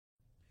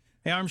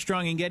Hey,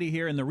 Armstrong and Getty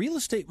here, and the real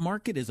estate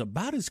market is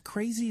about as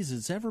crazy as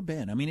it's ever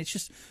been. I mean, it's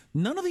just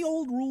none of the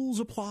old rules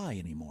apply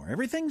anymore.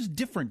 Everything's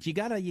different. You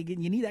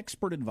need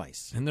expert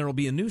advice. And there will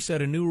be a new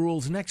set of new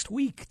rules next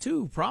week,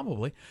 too,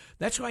 probably.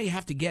 That's why you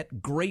have to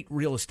get great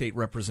real estate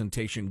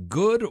representation.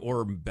 Good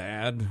or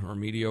bad or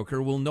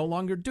mediocre will no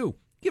longer do.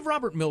 Give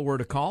Robert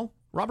Millward a call.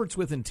 Robert's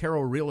with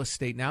Intero Real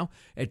Estate now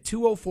at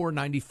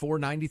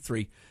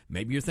 204-9493.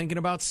 Maybe you're thinking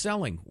about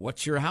selling.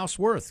 What's your house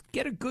worth?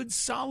 Get a good,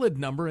 solid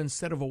number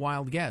instead of a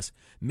wild guess.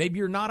 Maybe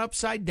you're not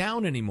upside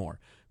down anymore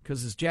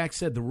because, as Jack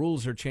said, the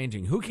rules are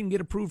changing. Who can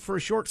get approved for a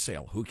short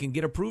sale? Who can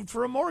get approved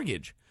for a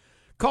mortgage?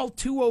 Call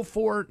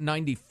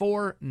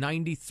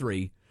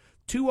 204-9493.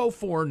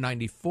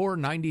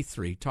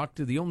 204-9493. Talk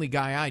to the only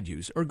guy I'd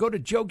use. Or go to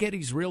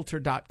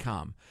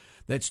joegettysrealtor.com.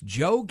 That's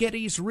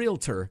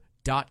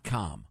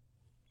joegettysrealtor.com.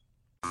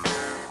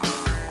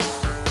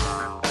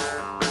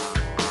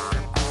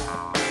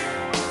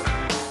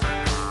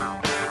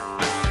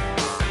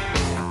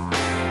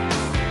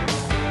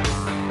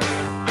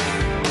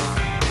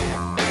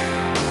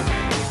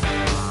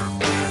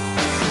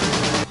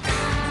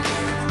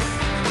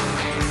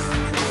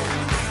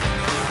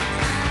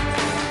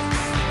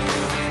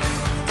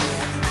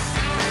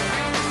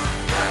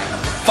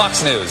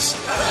 Fox News.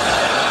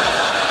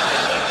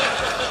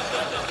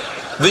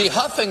 The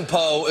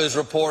Huffington is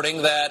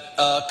reporting that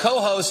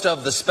co-host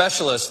of The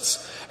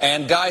Specialists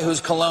and guy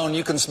whose cologne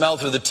you can smell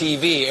through the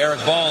TV,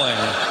 Eric Bolling,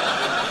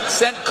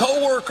 sent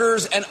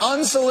co-workers an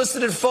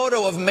unsolicited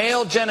photo of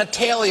male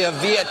genitalia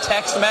via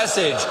text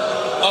message.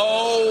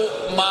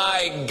 Oh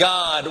my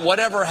God,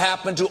 whatever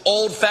happened to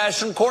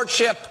old-fashioned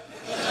courtship?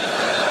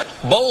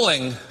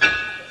 Bolling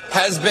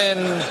has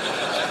been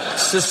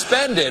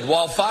suspended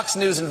while Fox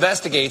News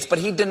investigates, but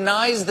he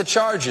denies the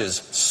charges,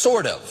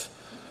 sort of.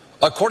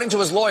 According to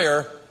his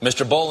lawyer,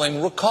 Mr.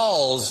 Bolling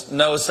recalls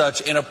no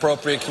such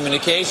inappropriate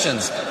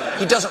communications.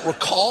 He doesn't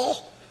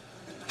recall?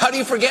 How do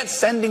you forget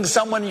sending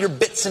someone your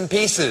bits and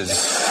pieces?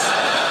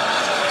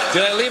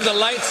 Did I leave the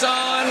lights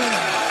on?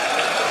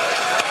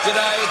 Did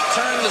I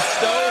turn the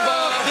stove off?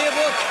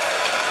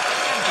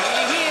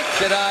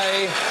 Did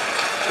I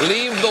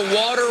leave the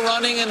water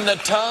running in the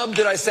tub?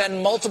 Did I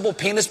send multiple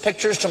penis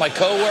pictures to my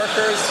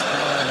coworkers?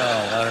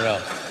 I don't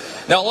know.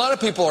 Now, a lot of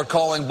people are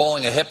calling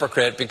Bolling a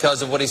hypocrite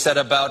because of what he said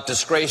about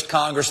disgraced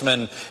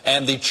congressman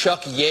and the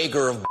Chuck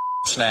Yeager of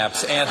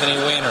snaps, Anthony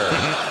Weiner.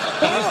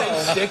 He's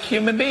a sick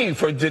human being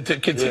to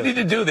continue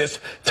to do this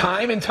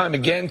time and time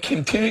again,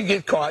 continue to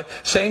get caught,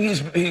 saying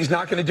he's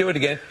not going to do it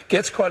again,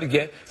 gets caught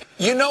again.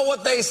 You know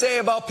what they say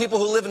about people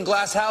who live in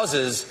glass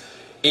houses?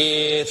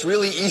 It's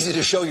really easy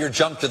to show your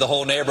junk to the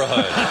whole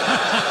neighborhood.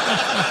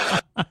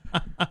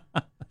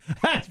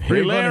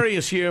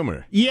 Hilarious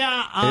humor.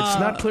 Yeah. It's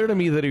not clear to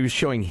me that he was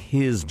showing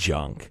his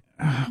junk.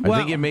 I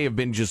think it may have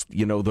been just,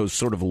 those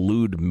sort of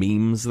lewd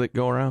memes that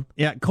go around.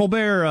 Yeah,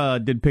 Colbert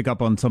did pick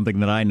up on something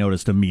that I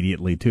noticed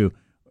immediately, too.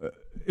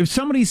 If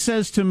somebody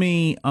says to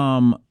me,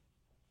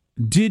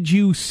 did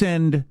you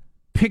send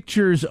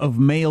pictures of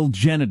male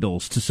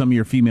genitals to some of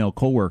your female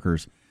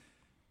coworkers?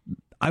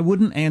 I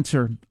wouldn't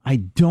answer, I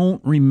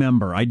don't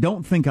remember. I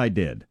don't think I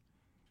did.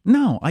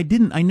 No, I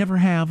didn't. I never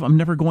have. I'm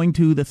never going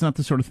to. That's not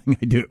the sort of thing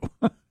I do.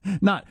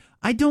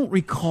 I don't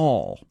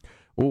recall.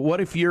 Well,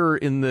 what if you're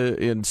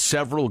in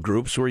several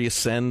groups where you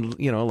send,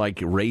 like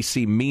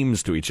racy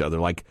memes to each other,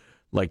 like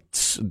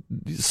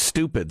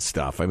stupid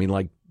stuff? I mean,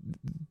 like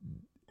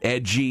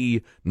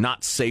edgy,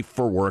 not safe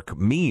for work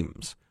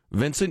memes.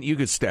 Vincent, you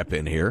could step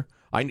in here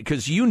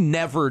because you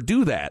never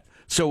do that.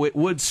 So it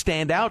would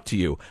stand out to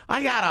you.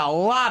 I got a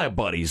lot of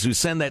buddies who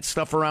send that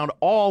stuff around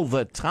all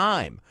the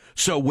time.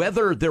 So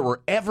whether there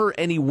were ever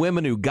any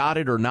women who got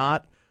it or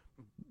not,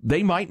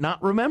 they might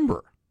not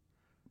remember.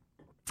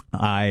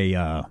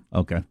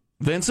 Okay.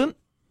 Vincent?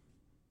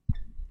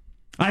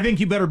 I think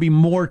you better be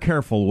more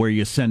careful where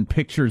you send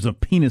pictures of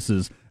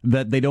penises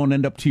that they don't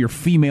end up to your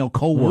female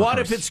coworkers. What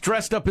if it's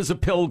dressed up as a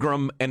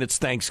pilgrim and it's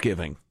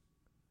Thanksgiving?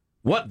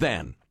 What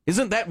then?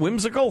 Isn't that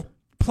whimsical?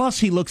 Plus,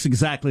 he looks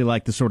exactly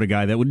like the sort of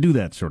guy that would do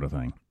that sort of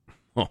thing.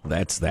 Oh,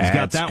 that's He's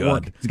got that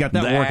good. He's got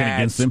that working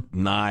against him.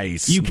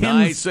 Nice.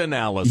 Nice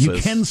analysis. You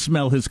can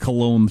smell his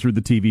cologne through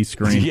the TV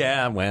screen.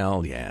 Yeah,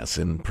 well, yes.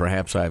 And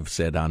perhaps I've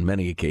said on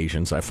many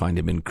occasions I find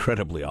him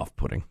incredibly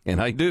off-putting. And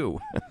I do.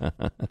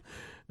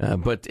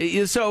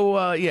 It's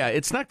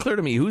not clear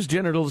to me whose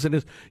genitals it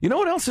is. You know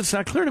what else it's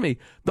not clear to me?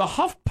 The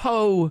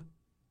HuffPo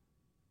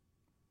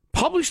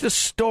published a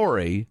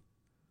story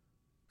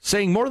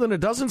saying more than a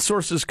dozen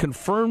sources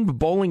confirmed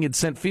Bolling had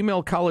sent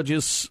female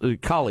colleagues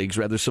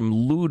some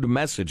lewd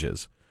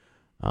messages,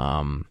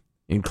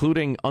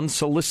 including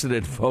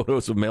unsolicited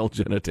photos of male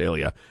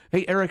genitalia.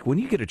 Hey, Eric, when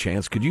you get a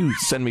chance, could you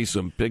send me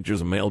some pictures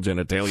of male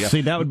genitalia?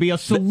 See, that would be a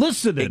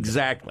solicited.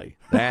 Exactly.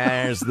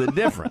 There's the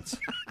difference.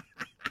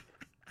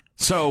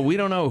 So we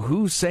don't know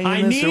who's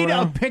saying this. I need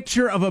a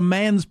picture of a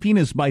man's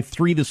penis by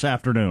 3 this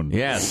afternoon.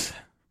 Yes.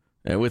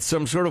 With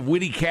some sort of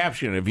witty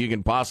caption, if you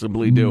can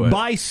possibly do it.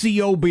 By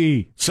COB.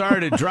 Sorry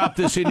to drop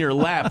this in your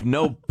lap.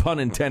 No pun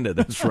intended.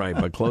 That's right.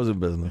 By close of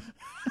business.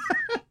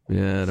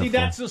 Beautiful. See,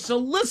 that's a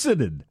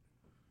solicited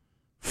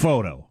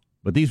photo,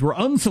 but these were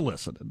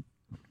unsolicited.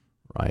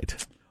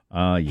 Right.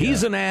 Yeah.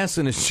 He's an ass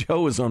and his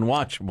show is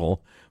unwatchable,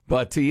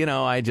 but,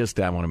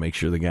 I want to make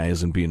sure the guy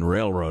isn't being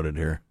railroaded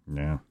here.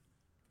 Yeah.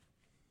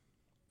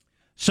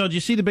 So did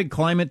you see the big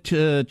climate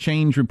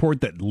change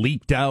report that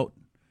leaked out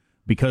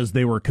because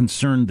they were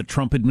concerned the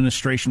Trump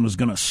administration was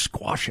going to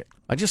squash it?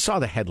 I just saw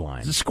the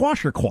headline. Is it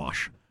squash or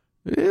quash?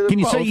 Can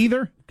you say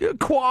either?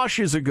 Quash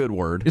is a good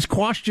word. Is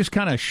quash just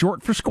kind of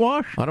short for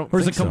squash? I don't Or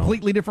is think it a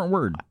completely different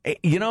word?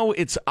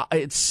 It's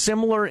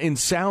similar in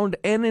sound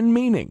and in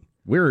meaning.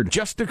 Weird.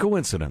 Just a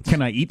coincidence.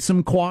 Can I eat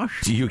some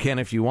quash? You can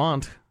if you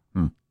want.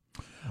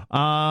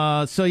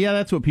 So yeah,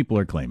 that's what people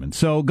are claiming.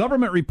 So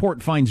government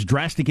report finds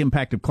drastic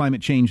impact of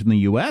climate change in the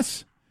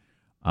U.S.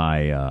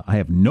 I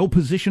have no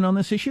position on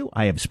this issue.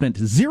 I have spent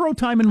zero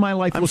time in my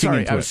life looking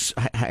into it.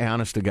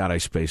 Honest to God, I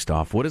spaced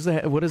off. What does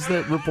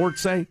the report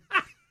say?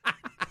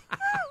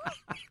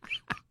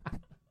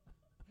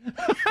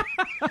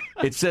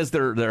 It says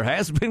there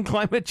has been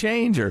climate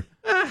change, or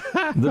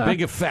the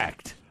big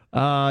effect.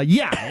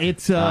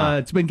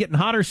 It's been getting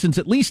hotter since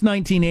at least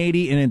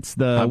 1980, and it's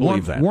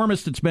the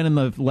warmest it's been in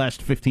the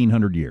last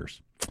 1,500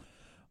 years.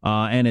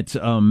 And it's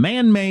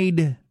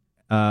man-made,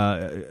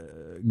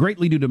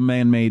 greatly due to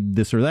man-made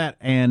this or that,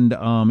 and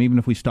even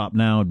if we stop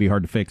now, it'd be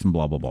hard to fix, and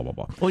blah, blah, blah, blah,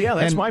 blah. Well, yeah,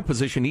 that's my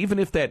position. Even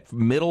if that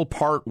middle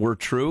part were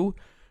true,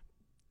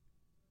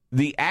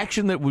 the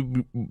action that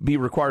would be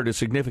required to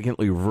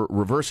significantly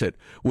reverse it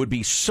would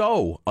be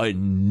so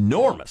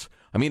enormous.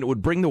 I mean, it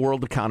would bring the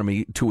world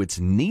economy to its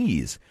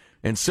knees.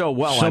 And so,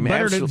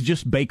 better to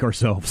just bake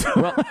ourselves.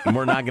 Well,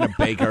 we're not going to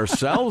bake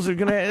ourselves.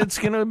 It's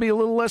going to be a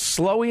little less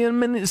snowy in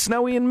Minneapolis.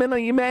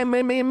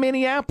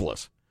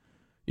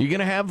 You're going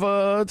to have,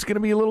 it's going to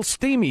be a little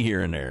steamy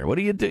here and there. What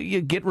do? You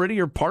get rid of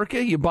your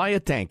parka, you buy a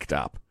tank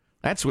top.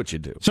 That's what you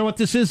do. So what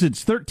this is,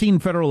 it's 13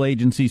 federal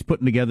agencies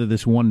putting together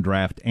this one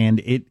draft, and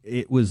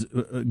it was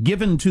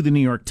given to the New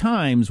York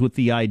Times with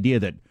the idea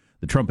that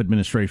the Trump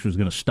administration was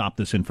going to stop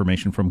this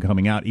information from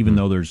coming out, even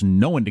though there's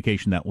no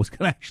indication that was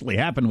going to actually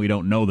happen. We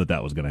don't know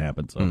that was going to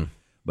happen. So,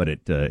 but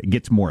it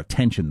gets more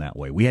attention that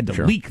way. We had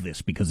to leak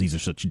this because these are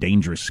such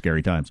dangerous,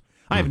 scary times.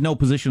 I have no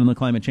position on the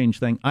climate change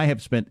thing. I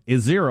have spent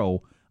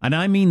zero, and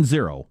I mean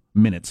 0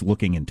 minutes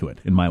looking into it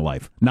in my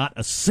life. Not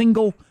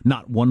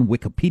one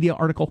Wikipedia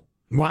article.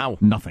 Wow.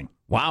 Nothing.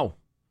 Wow.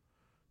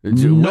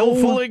 It's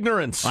willful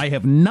ignorance. I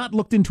have not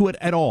looked into it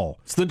at all.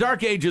 It's the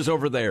dark ages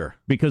over there.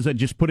 Because I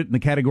just put it in the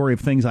category of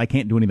things I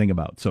can't do anything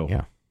about. So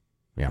yeah.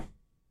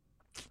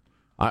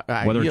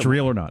 Whether it's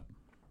real or not.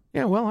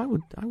 Yeah, well, I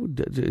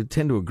would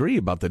tend to agree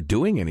about the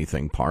doing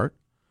anything part.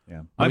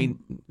 Yeah. I mean,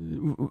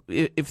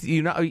 if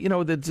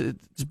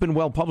it's been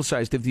well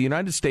publicized. If the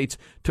United States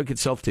took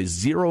itself to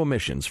zero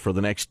emissions for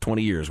the next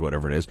 20 years,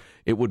 whatever it is,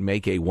 it would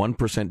make a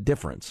 1%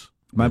 difference.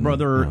 My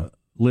brother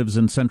lives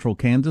in central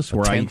Kansas.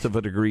 A tenth of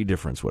a degree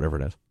difference, whatever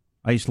it is.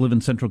 I used to live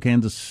in central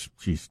Kansas,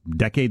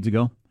 decades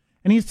ago.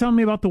 And he's telling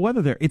me about the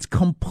weather there. It's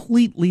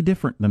completely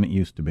different than it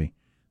used to be.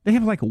 They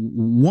have like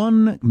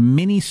one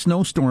mini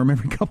snowstorm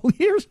every couple of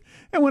years.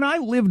 And when I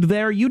lived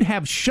there, you'd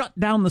have shut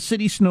down the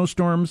city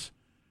snowstorms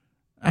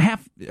a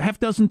half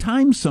dozen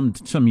times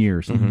some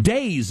years. Mm-hmm.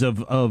 Days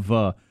of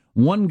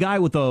one guy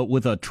with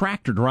a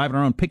tractor driving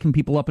around picking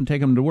people up and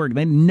taking them to work.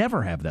 They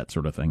never have that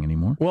sort of thing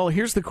anymore. Well,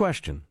 here's the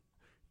question.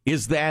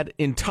 Is that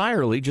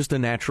entirely just a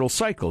natural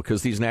cycle?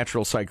 Because these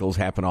natural cycles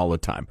happen all the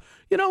time.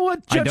 You know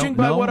what? Judging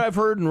by what I've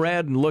heard and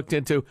read and looked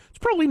into, it's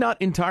probably not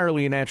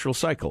entirely a natural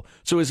cycle.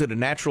 So is it a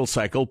natural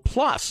cycle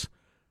plus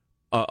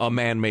a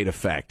man-made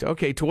effect?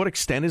 Okay, to what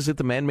extent is it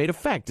the man-made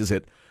effect? Is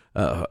it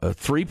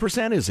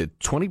 3%? Is it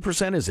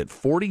 20%? Is it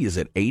 40%? Is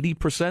it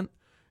 80%?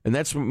 And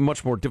that's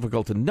much more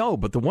difficult to know.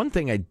 But the one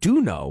thing I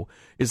do know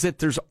is that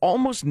there's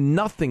almost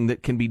nothing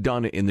that can be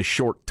done in the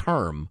short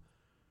term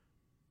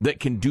that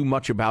can do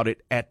much about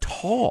it at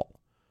all.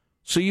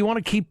 So you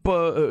want to keep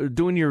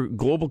doing your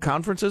global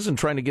conferences and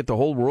trying to get the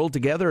whole world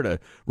together to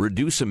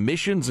reduce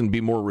emissions and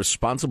be more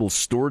responsible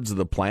stewards of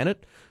the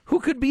planet? Who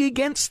could be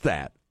against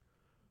that?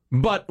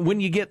 But when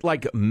you get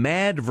like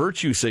mad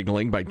virtue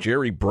signaling by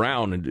Jerry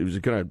Brown, and who's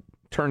going to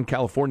turn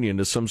California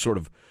into some sort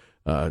of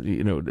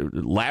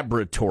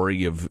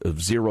laboratory of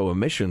zero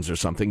emissions or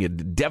something, a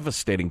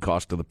devastating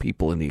cost to the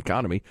people in the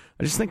economy,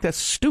 I just think that's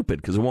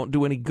stupid because it won't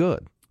do any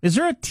good. Is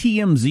there a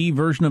TMZ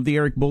version of the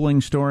Eric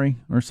Bolling story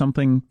or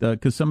something?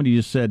 Because somebody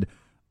just said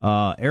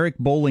Eric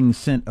Bolling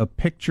sent a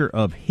picture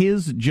of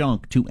his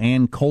junk to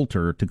Ann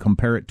Coulter to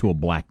compare it to a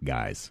black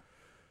guy's.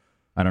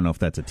 I don't know if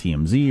that's a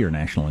TMZ or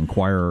National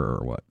Enquirer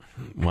or what.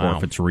 Wow. Or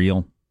if it's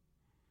real.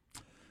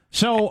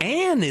 So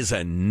Ann is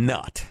a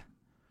nut.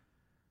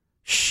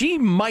 She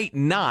might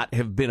not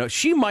have been.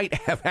 She might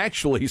have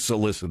actually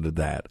solicited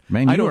that.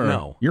 Man, I don't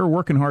know. You're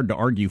working hard to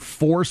argue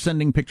for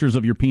sending pictures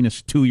of your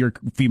penis to your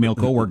female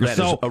coworkers.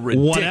 That is a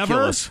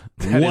ridiculous.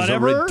 That is a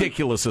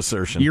ridiculous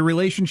assertion. Your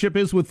relationship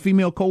is with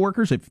female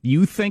coworkers. If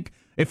you think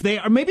they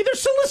are, maybe they're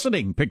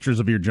soliciting pictures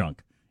of your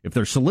junk. If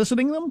they're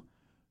soliciting them,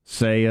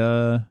 say,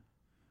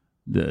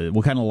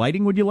 what kind of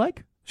lighting would you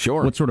like?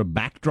 Sure. What sort of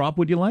backdrop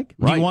would you like?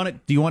 Right.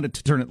 Do you want it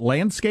to turn it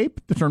landscape?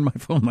 To turn my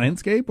phone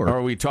landscape? Or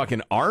Are we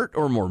talking art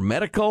or more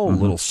medical? A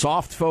little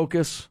soft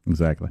focus?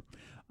 exactly.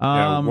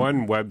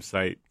 One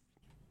website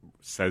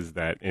says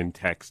that in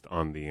text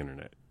on the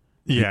internet.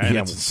 Yeah, and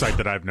it's a site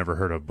that I've never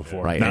heard of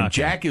before. Right, and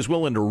Jack is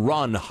willing to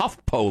run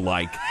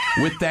HuffPo-like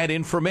with that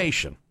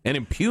information and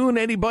impugn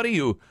anybody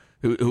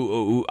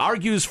who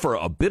argues for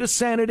a bit of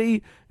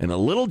sanity and a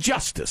little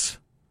justice.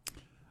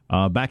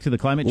 Back to the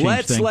climate change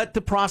Let's thing. let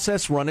the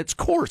process run its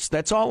course.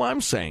 That's all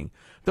I'm saying.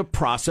 The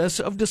process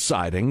of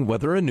deciding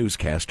whether a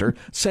newscaster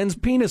sends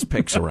penis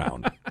pics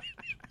around.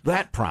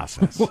 That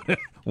process.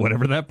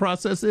 Whatever that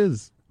process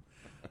is.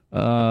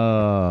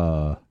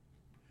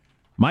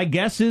 My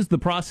guess is the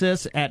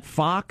process at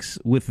Fox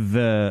with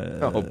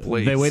the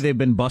way they've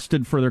been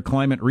busted for their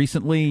climate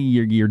recently,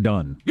 you're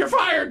done. You're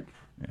fired!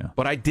 Yeah.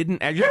 But I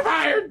didn't... You're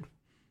fired!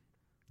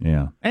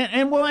 Yeah.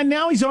 And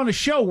now he's on a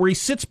show where he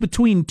sits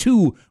between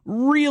two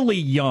really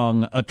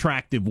young,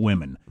 attractive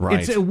women.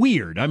 Right. It's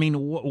weird. I mean,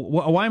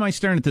 why am I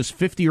staring at this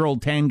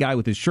 50-year-old tan guy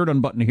with his shirt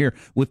unbuttoned here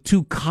with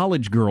two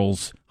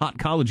hot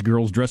college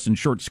girls dressed in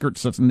short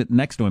skirts sitting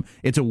next to him?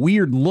 It's a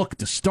weird look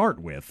to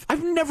start with.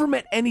 I've never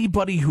met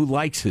anybody who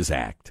likes his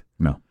act.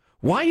 No.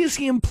 Why is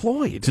he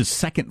employed? It's his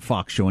second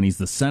Fox show, and he's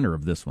the center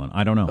of this one.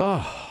 I don't know.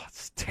 Oh,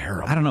 it's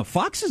terrible. I don't know.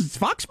 Fox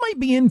might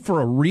be in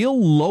for a real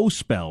low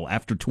spell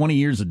after 20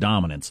 years of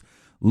dominance,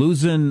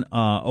 losing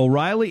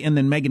O'Reilly and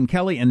then Megyn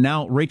Kelly, and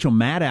now Rachel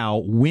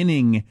Maddow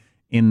winning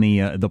in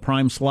the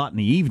prime slot in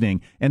the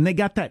evening. And they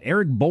got that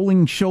Eric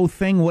Bowling show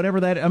thing,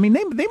 whatever that. I mean,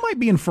 they might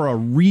be in for a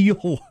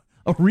real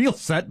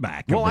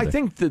setback. Well, I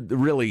think that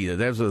really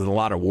there's a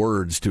lot of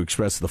words to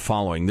express the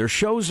following. Their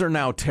shows are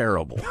now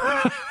terrible.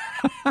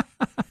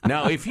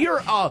 Now, if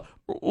you're a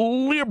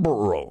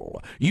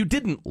liberal, you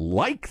didn't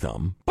like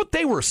them, but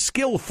they were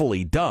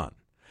skillfully done.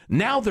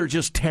 Now they're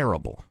just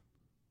terrible.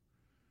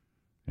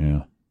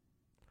 Yeah.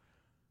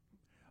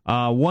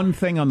 One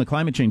thing on the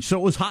climate change. So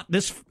it was hot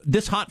this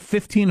hot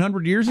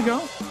 1,500 years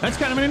ago? That's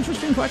kind of an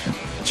interesting question.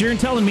 So you're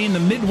telling me in the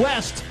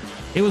Midwest,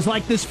 it was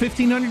like this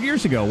 1,500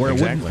 years ago, where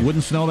Exactly. it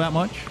wouldn't snow that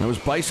much? It was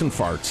bison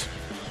farts.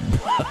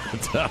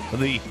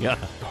 The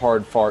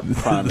hard fart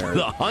primary.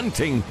 The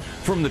hunting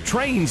from the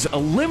trains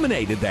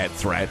eliminated that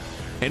threat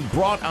and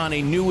brought on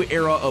a new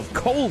era of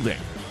colding.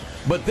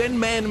 But then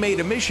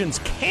man-made emissions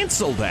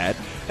canceled that,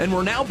 and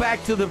we're now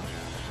back to the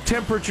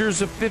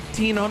temperatures of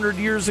 1,500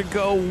 years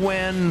ago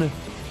when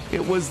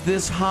it was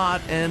this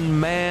hot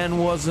and man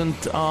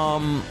wasn't,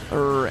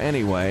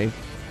 anyway.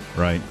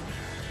 Right.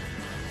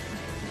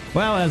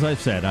 Well, as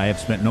I've said, I have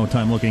spent no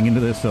time looking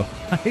into this, so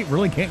I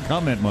really can't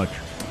comment much.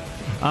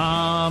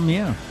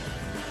 Yeah.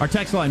 Our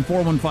text line,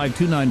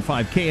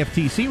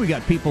 415-295-KFTC. We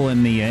got people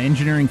in the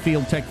engineering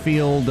field, tech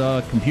field,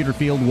 computer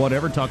field,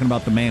 whatever, talking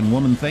about the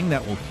man-woman thing.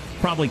 That will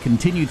probably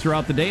continue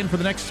throughout the day and for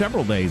the next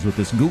several days with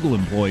this Google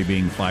employee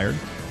being fired.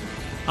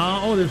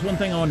 There's one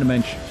thing I wanted to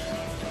mention.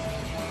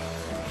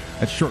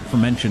 That's short for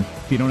mention.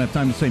 If you don't have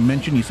time to say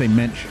mention, you say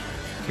mensch.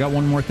 Got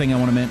one more thing I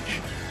want to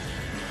mention.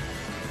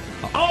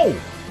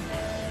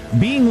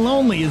 Being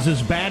lonely is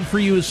as bad for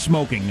you as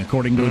smoking,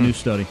 according to a new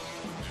study.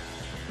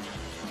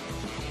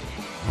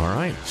 All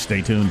right.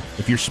 Stay tuned.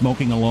 If you're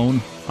smoking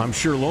alone, I'm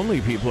sure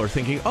lonely people are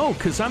thinking,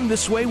 because I'm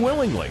this way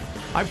willingly.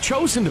 I've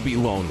chosen to be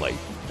lonely.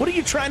 What are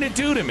you trying to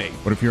do to me?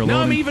 What if you're alone?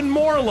 Now I'm even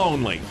more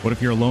lonely. What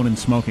if you're alone and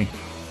smoking?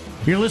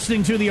 You're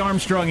listening to the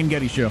Armstrong and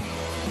Getty Show.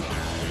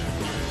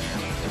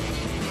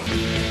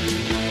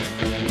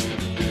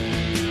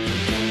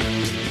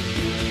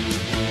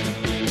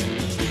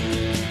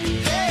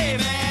 Hey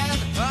man,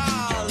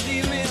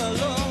 leave me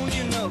alone,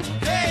 you know.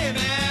 Hey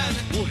man,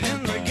 will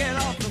Henry get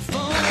off the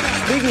phone?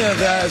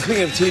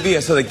 Speaking of TV, I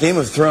saw that Game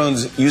of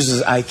Thrones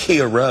uses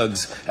IKEA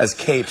rugs as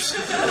capes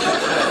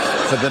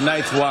for the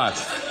Night's Watch.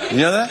 You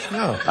know that?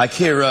 No.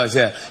 IKEA rugs,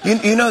 yeah.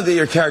 You know that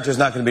your character's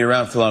not going to be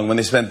around for long when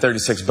they spend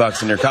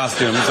 $36 in your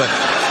costume. It's like,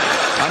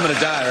 I'm going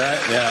to die,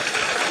 right? Yeah.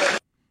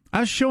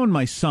 I was showing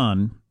my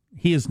son.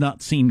 He has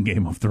not seen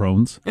Game of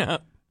Thrones. Yeah.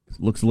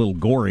 Looks a little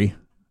gory.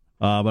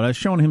 But I was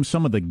showing him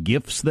some of the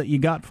GIFs that you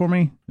got for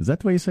me. Is that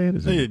the way you say it?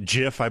 Is it?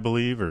 GIF, I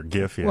believe, or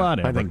GIF, yeah.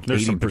 Whatever. I think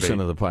There's some 80% debate.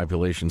 of the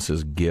population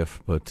says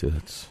GIF, but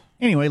it's...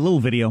 Anyway, a little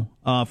video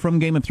from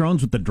Game of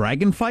Thrones with the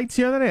dragon fights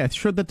the other day. I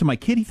showed that to my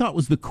kid. He thought it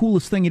was the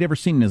coolest thing he'd ever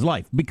seen in his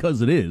life,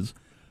 because it is.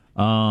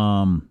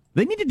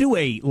 They need to do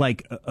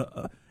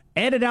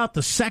edit out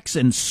the sex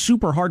and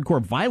super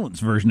hardcore violence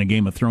version of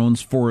Game of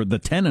Thrones for the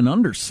 10 and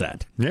under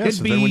set. Yeah,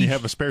 so then when you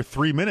have a spare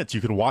 3 minutes,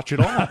 you can watch it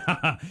all.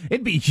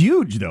 It'd be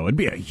huge, though. It'd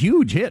be a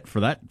huge hit for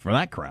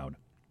that crowd.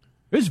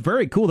 It's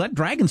very cool. That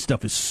dragon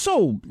stuff is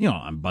so,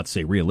 I'm about to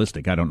say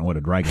realistic. I don't know what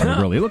a dragon would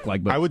really look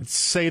like. But I would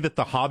say that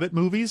the Hobbit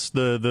movies,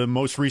 the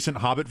most recent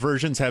Hobbit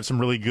versions, have some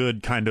really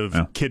good kind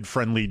of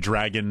kid-friendly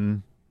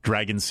dragon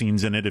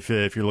scenes in it if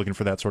you're looking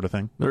for that sort of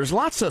thing. There's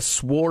lots of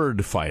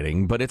sword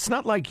fighting, but it's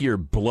not like your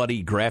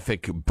bloody,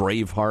 graphic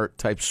Braveheart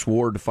type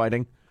sword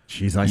fighting.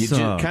 Jeez, You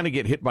just kind of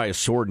get hit by a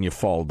sword and you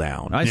fall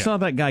down. I saw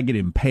that guy get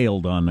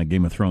impaled on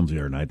Game of Thrones the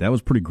other night. That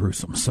was pretty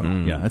gruesome. So,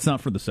 yeah, that's not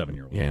for the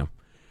 7-year-old. Yeah.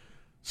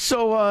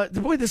 So,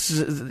 boy, this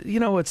is,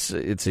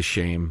 it's a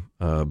shame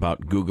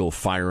about Google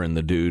firing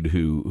the dude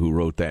who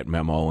wrote that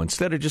memo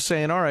instead of just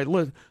saying, all right,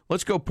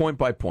 let's go point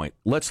by point.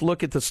 Let's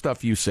look at the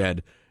stuff you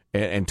said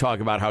and talk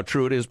about how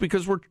true it is,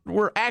 because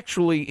we're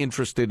actually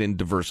interested in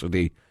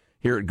diversity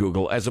here at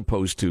Google as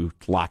opposed to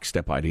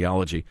lockstep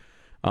ideology.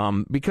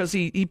 Because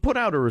he put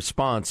out a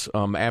response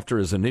after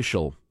his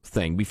initial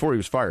thing, before he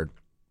was fired,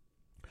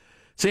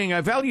 saying,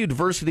 I value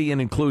diversity and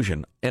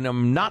inclusion, and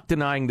I'm not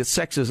denying that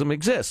sexism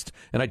exists,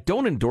 and I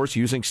don't endorse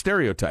using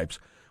stereotypes.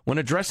 When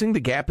addressing the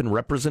gap in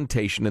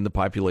representation in the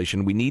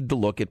population, we need to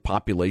look at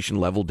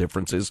population-level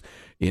differences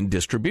in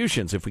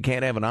distributions. If we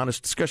can't have an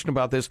honest discussion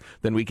about this,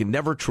 then we can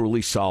never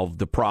truly solve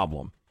the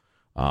problem.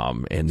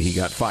 And he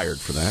got fired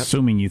for that.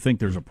 Assuming you think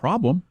there's a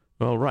problem.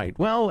 Well, right.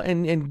 Well,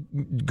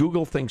 and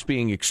Google thinks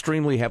being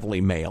extremely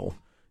heavily male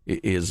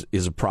is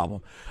a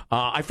problem.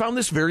 I found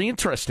this very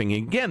interesting.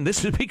 Again,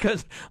 this is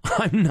because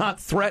I'm not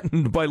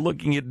threatened by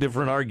looking at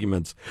different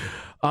arguments.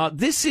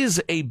 This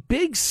is a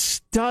big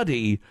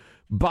study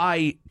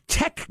by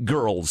Tech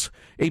Girls,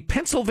 a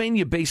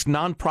Pennsylvania-based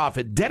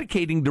nonprofit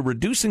dedicating to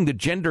reducing the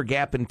gender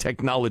gap in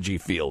technology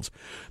fields.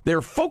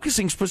 They're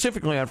focusing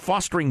specifically on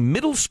fostering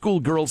middle school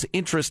girls'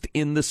 interest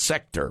in the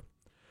sector.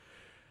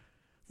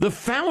 The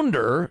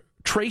founder,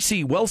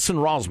 Tracy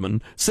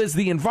Wilson-Rosman, says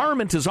the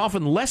environment is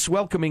often less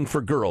welcoming for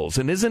girls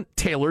and isn't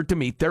tailored to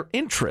meet their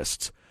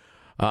interests.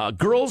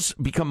 Girls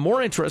become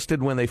more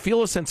interested when they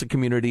feel a sense of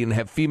community and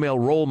have female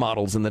role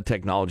models in the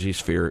technology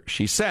sphere,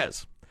 she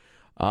says.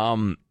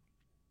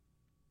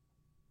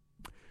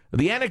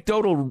 The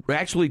anecdotal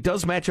actually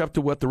does match up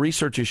to what the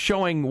research is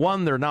showing.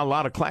 One, there are not a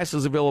lot of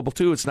classes available.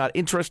 Two, it's not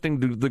interesting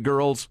to the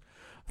girls.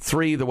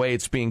 Three, the way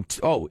it's being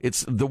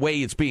it's the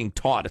way it's being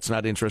taught. It's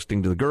not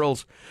interesting to the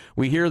girls.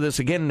 We hear this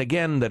again and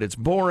again that it's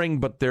boring,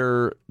 but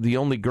they're the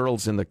only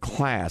girls in the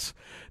class.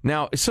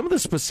 Now, some of the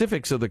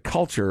specifics of the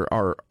culture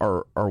are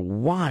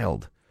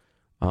wild.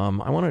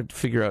 I want to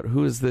figure out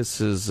who is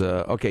this.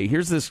 Okay,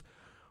 here's this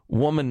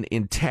woman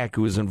in tech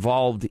who is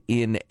involved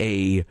in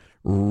a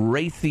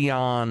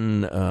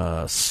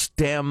Raytheon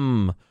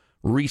STEM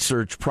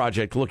research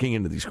project looking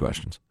into these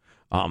questions.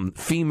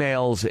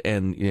 Females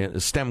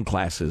and STEM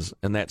classes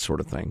and that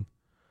sort of thing.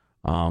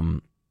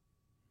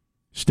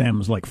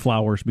 STEM's like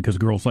flowers because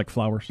girls like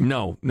flowers?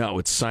 No,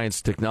 it's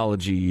science,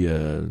 technology,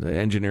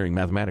 engineering,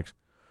 mathematics.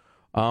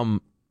 The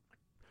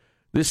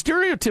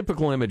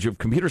stereotypical image of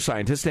computer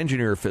scientist,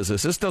 engineer,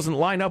 physicist doesn't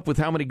line up with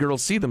how many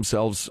girls see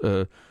themselves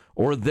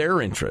or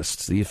their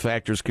interests. These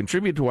factors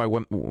contribute to why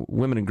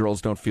women and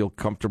girls don't feel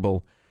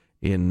comfortable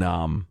in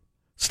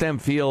STEM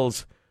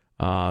fields.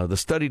 The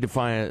study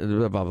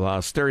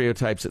defined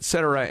stereotypes,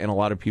 etc., and a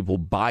lot of people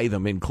buy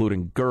them,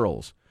 including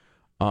girls.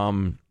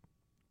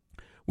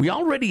 We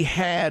already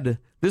had,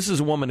 this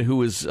is a woman who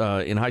was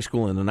in high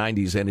school in the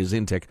 90s and is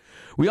in tech.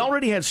 We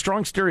already had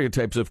strong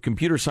stereotypes of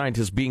computer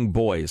scientists being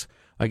boys.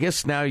 I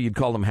guess now you'd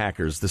call them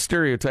hackers. The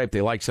stereotype,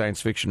 they like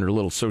science fiction, are a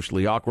little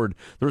socially awkward.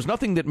 There was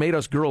nothing that made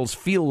us girls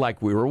feel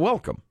like we were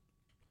welcome.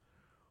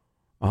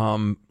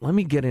 Let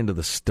me get into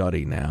the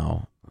study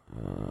now.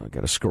 I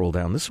got to scroll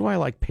down. This is why I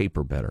like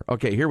paper better.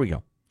 Okay, here we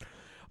go.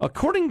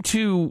 According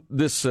to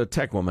this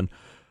tech woman,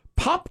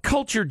 pop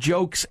culture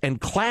jokes and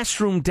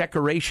classroom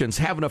decorations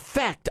have an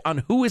effect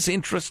on who is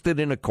interested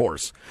in a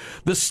course.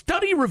 The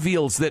study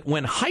reveals that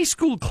when high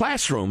school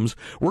classrooms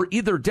were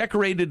either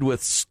decorated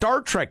with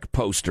Star Trek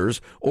posters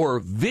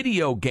or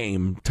video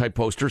game type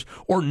posters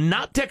or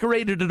not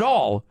decorated at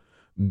all,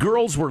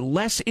 girls were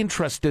less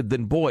interested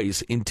than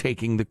boys in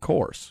taking the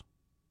course.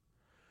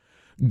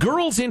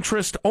 Girls'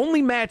 interest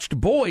only matched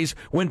boys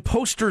when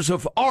posters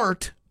of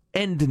art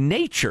and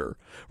nature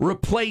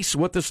replace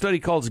what the study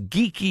calls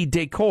geeky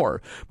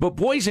decor, but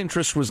boys'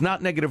 interest was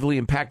not negatively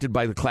impacted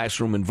by the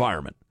classroom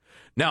environment.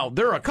 Now,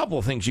 there are a couple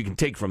of things you can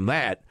take from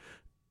that,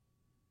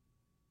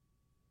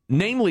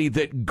 namely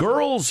that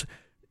girls'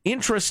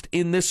 interest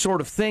in this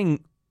sort of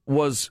thing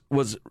was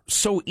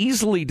so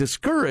easily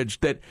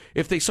discouraged that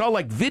if they saw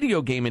like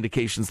video game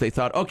indications, they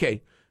thought,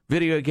 okay,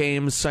 video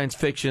games, science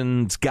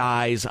fiction,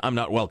 guys, I'm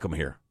not welcome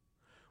here,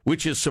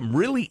 which is some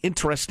really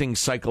interesting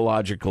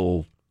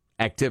psychological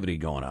activity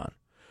going on.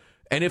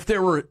 And if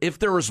there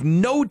was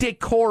no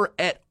decor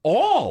at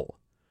all,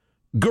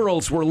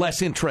 girls were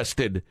less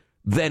interested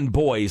than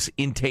boys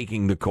in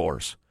taking the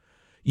course.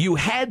 You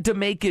had to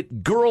make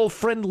it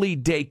girl-friendly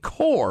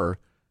decor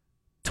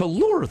to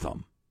lure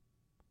them.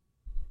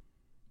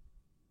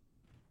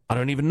 I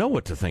don't even know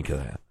what to think of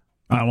that.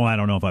 Well, I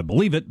don't know if I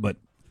believe it, but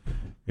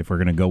if we're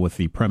going to go with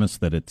the premise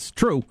that it's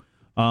true,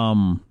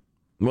 well,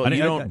 you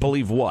don't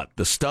believe what?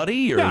 The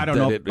study? Or yeah, I don't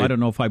know. I don't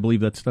know if I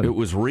believe that study. It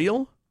was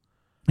real?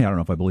 Yeah, I don't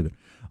know if I believe it.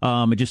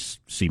 It just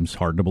seems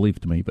hard to believe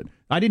to me. But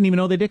I didn't even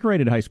know they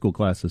decorated high school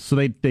classes. So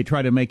they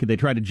try to make it. They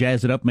try to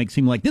jazz it up, make it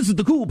seem like this is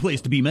the cool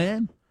place to be,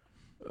 man.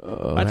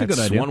 That's a good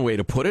idea. One way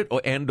to put it.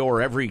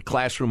 And/or every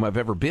classroom I've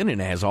ever been in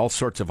has all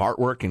sorts of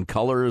artwork and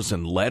colors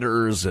and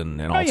letters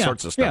and all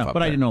sorts of stuff. Yeah,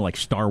 but I didn't know like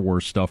Star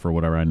Wars stuff or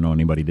whatever. I didn't know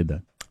anybody did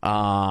that.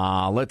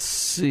 Let's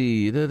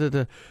see.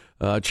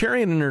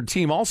 Charian and her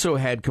team also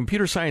had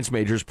computer science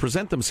majors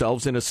present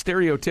themselves in a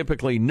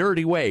stereotypically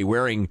nerdy way,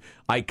 wearing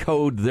 "I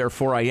code,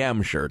 therefore I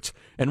am" shirts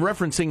and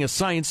referencing a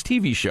science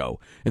TV show,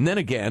 and then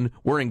again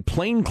wearing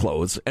plain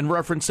clothes and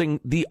referencing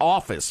The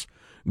Office.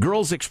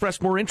 Girls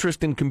expressed more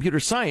interest in computer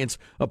science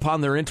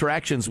upon their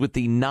interactions with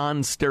the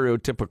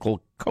non-stereotypical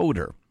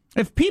coder.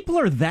 If people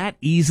are that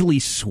easily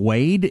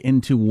swayed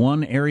into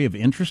one area of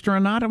interest or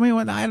not, I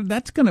mean,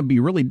 that's going to be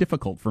really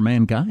difficult for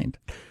mankind.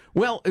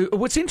 Well,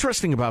 what's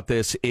interesting about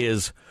this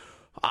is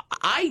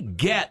I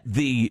get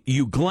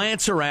you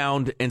glance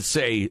around and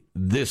say,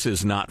 this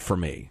is not for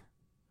me.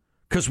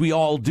 Because we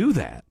all do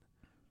that.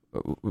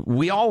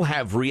 We all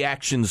have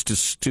reactions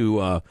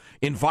to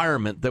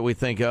environment that we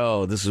think,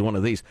 oh, this is one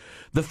of these.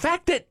 The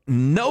fact that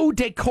no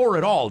decor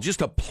at all,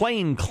 just a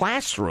plain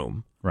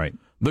classroom. Right.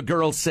 The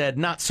girls said,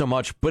 not so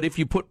much, but if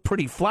you put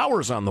pretty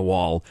flowers on the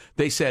wall,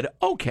 they said,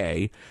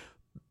 okay.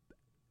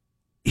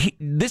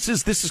 This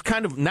is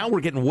kind of, now we're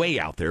getting way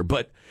out there,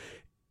 but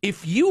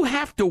if you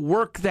have to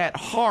work that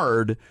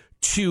hard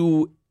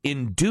to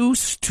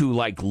induce, to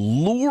like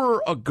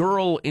lure a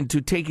girl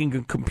into taking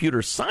a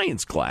computer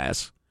science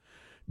class,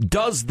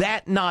 does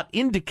that not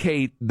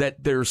indicate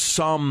that there's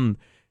some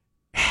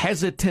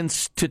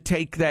hesitance to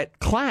take that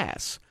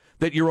class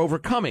that you're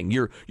overcoming?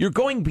 You're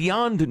going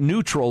beyond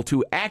neutral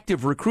to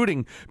active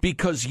recruiting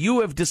because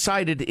you have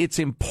decided it's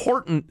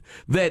important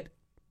that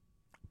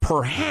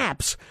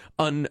perhaps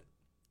an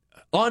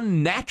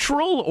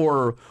unnatural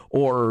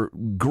or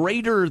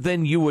greater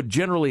than you would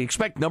generally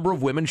expect number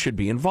of women should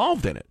be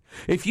involved in it.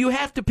 If you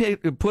have to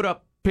put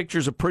up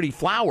pictures of pretty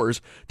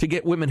flowers to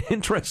get women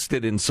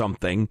interested in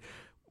something,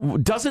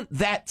 doesn't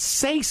that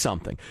say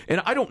something?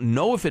 And I don't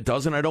know if it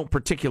does, and I don't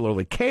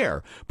particularly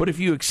care. But if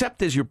you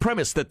accept as your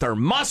premise that there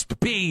must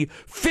be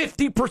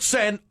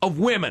 50% of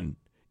women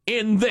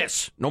in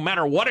this, no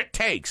matter what it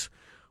takes,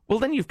 well,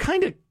 then you've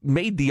kind of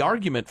made the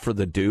argument for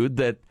the dude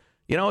that,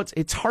 you know,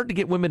 it's hard to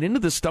get women into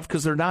this stuff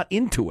because they're not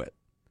into it.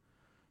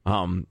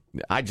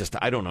 I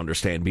don't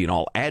understand being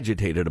all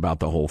agitated about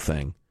the whole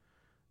thing.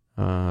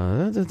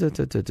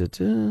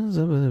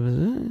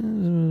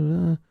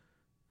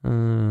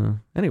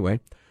 Anyway,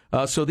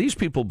 so these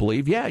people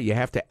believe, you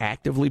have to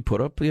actively put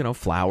up,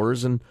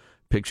 flowers and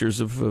pictures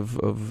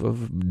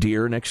of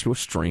deer next to a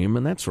stream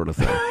and that sort of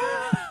thing.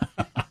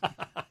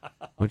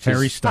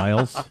 Harry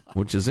Styles.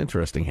 Which is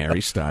interesting.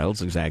 Harry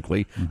Styles,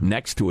 exactly. Mm-hmm.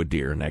 Next to a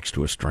deer, next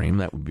to a stream.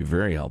 That would be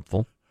very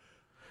helpful.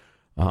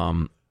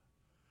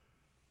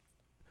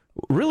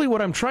 Really,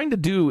 what I'm trying to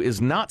do is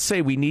not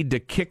say we need to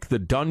kick the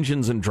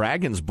Dungeons and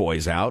Dragons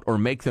boys out or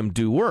make them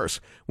do worse.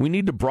 We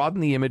need to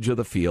broaden the image of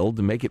the field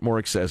and make it more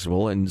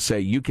accessible and say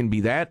you can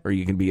be that or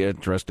you can be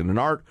interested in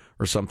art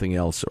or something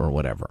else or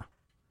whatever,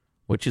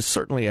 which is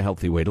certainly a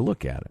healthy way to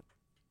look at it.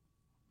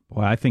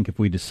 Well, I think if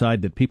we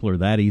decide that people are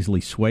that easily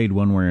swayed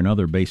one way or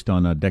another based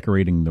on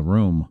decorating the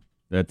room,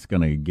 that's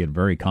going to get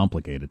very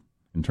complicated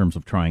in terms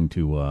of trying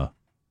to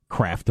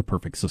craft the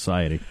perfect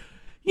society.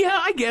 Yeah,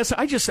 I guess.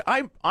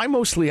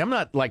 I'm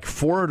not like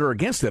for it or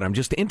against it. I'm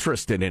just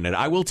interested in it.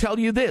 I will tell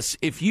you this.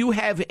 If you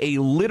have a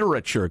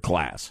literature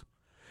class,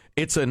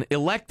 it's an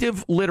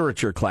elective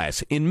literature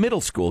class in middle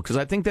school, because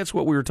I think that's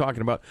what we were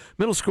talking about,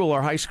 middle school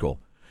or high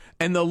school.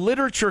 And the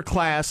literature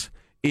class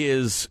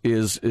is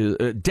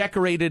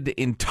decorated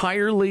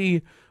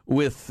entirely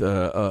with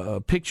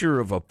a picture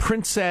of a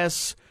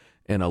princess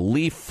and a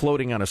leaf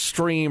floating on a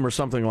stream or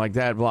something like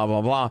that, blah,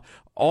 blah, blah.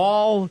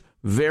 All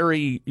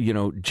very,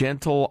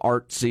 gentle,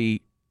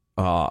 artsy,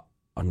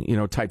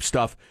 type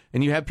stuff.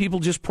 And you have people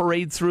just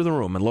parade through the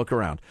room and look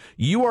around.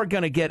 You are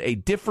going to get a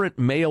different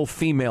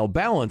male-female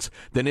balance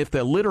than if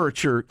the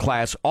literature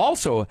class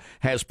also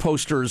has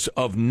posters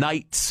of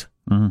knights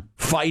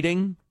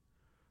fighting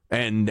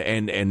and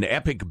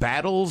epic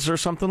battles or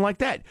something like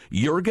that.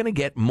 You're going to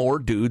get more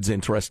dudes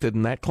interested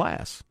in that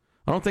class.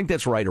 I don't think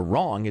that's right or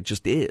wrong. It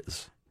just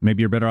is.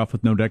 Maybe you're better off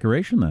with no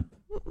decoration then.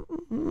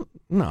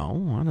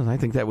 No, I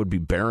think that would be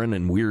barren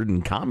and weird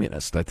and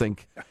communist. I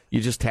think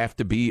you just have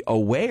to be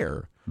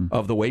aware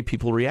of the way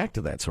people react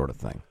to that sort of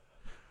thing.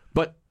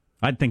 But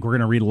I'd think we're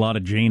going to read a lot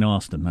of Jane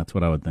Austen. That's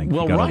what I would think.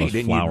 Well, got right. All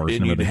those flowers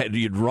and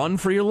you'd run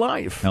for your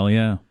life. Hell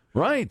yeah.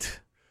 Right.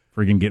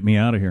 Friggin' get me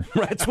out of here.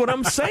 That's what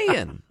I'm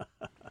saying.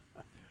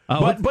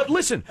 But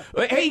listen,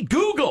 hey,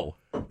 Google,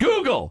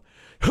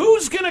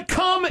 who's going to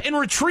come and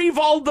retrieve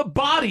all the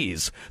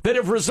bodies that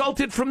have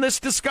resulted from this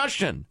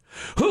discussion?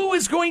 Who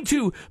is going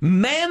to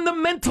man the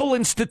mental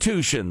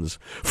institutions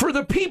for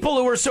the people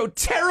who are so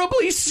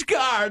terribly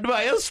scarred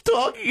by us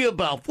talking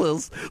about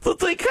this that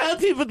they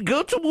can't even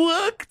go to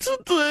work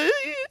today?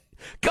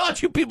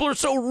 God, you people are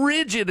so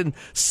rigid and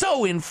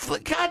so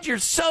God, you're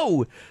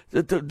so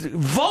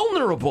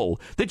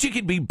vulnerable that you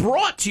can be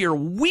brought to your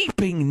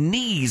weeping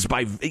knees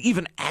by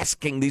even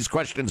asking these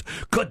questions.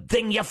 Good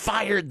thing you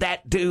fired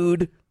that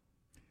dude.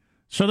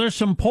 So there's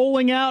some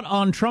polling out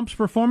on Trump's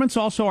performance.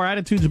 Also, our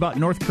attitudes about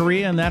North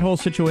Korea and that whole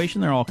situation.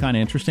 They're all kind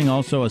of interesting.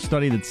 Also, a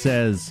study that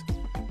says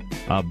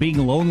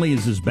Being lonely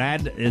is as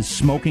bad as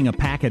smoking a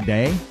pack a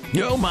day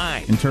Oh,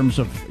 my. in terms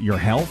of your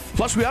health.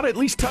 Plus, we ought to at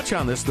least touch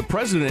on this. The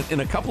president,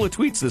 in a couple of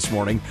tweets this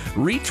morning,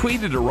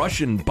 retweeted a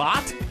Russian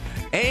bot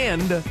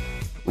and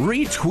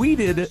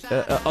retweeted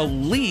a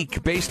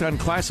leak based on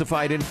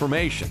classified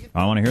information.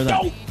 I want to hear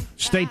that.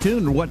 Stay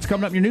tuned. What's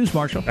coming up in your news,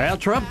 Marshall? Well,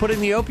 Trump putting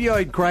the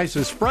opioid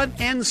crisis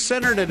front and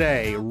center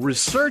today.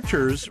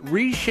 Researchers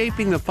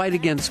reshaping the fight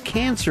against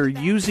cancer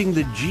using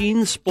the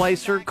gene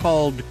splicer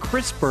called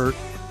CRISPR.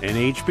 And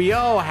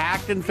HBO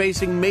hacked and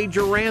facing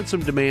major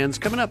ransom demands.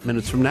 Coming up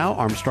minutes from now,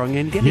 Armstrong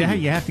and Getty. Yeah,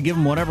 you have to give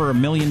them whatever, $1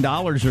 million,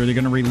 or they're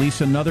going to release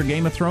another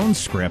Game of Thrones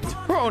script.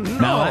 Oh, no.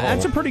 Now,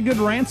 that's a pretty good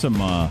ransom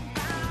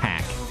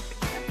hack.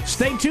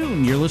 Stay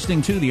tuned. You're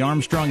listening to the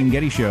Armstrong and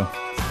Getty Show.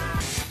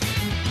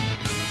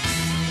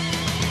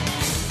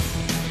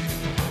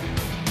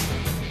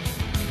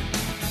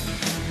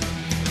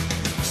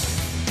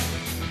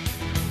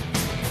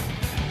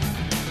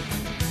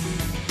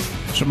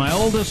 So my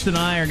oldest and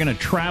I are going to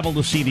travel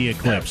to see the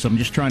eclipse. I'm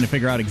just trying to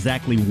figure out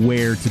exactly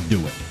where to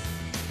do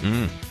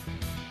it.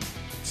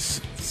 It's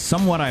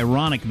somewhat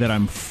ironic that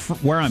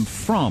where I'm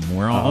from,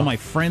 where all my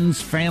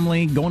friends,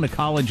 family, going to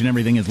college and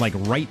everything is like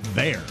right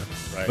there.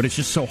 Right. But it's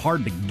just so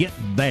hard to get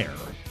there.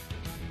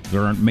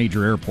 There aren't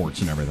major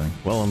airports and everything.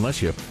 Well,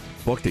 unless you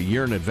booked a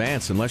year in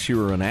advance, unless you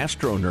were an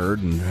astro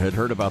nerd and had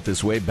heard about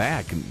this way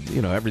back, and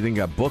everything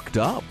got booked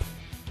up.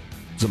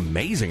 It's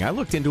amazing. I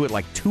looked into it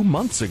like 2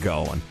 months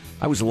ago, and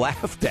I was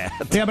laughed at.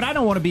 Yeah, but I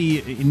don't want to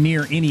be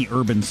near any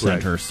urban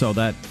center, so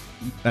that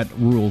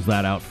rules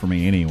that out for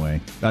me anyway.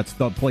 That's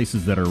the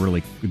places that are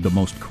really the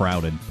most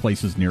crowded,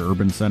 places near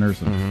urban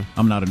centers. And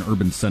I'm not an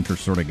urban center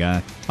sort of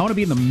guy. I want to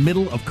be in the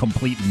middle of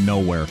complete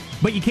nowhere.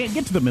 But you can't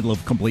get to the middle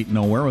of complete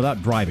nowhere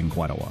without driving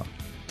quite a while.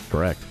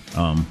 Correct.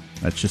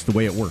 That's just the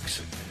way it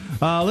works.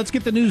 Let's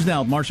get the news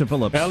now with Marcia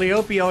Phillips. Well, the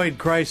opioid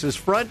crisis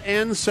front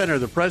and center.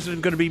 The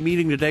president going to be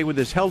meeting today with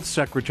his health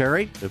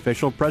secretary.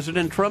 Official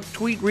President Trump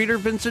tweet reader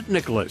Vincent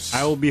Nicholas.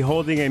 I will be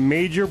holding a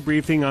major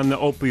briefing on the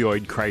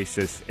opioid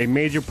crisis, a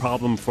major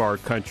problem for our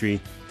country,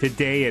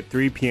 today at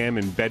 3 p.m.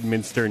 in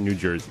Bedminster, New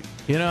Jersey.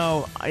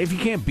 If you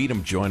can't beat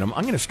them, join them.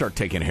 I'm going to start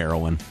taking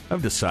heroin.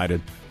 I've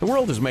decided. The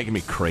world is making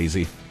me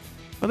crazy.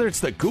 Whether it's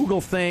the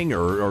Google thing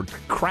or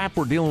crap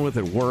we're dealing with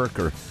at work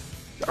or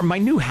my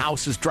new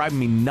house is driving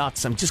me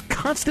nuts. I'm just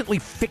constantly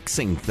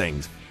fixing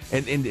things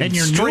and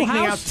your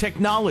straightening new out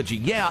technology.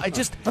 Yeah, I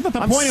thought the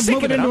point of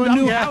moving into a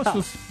new house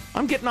was...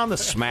 I'm getting on the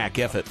smack,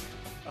 F it.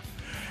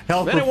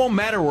 Then it won't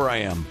matter where I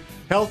am.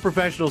 Health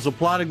professionals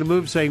applauding the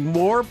move, saying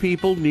more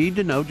people need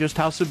to know just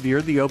how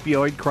severe the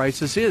opioid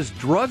crisis is.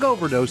 Drug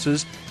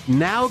overdoses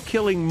now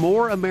killing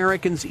more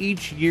Americans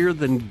each year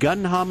than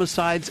gun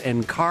homicides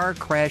and car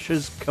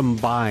crashes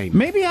combined.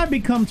 Maybe I've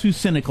become too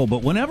cynical,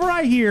 but whenever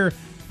I hear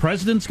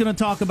president's going to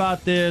talk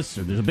about this,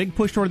 or there's a big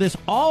push toward this,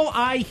 all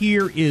I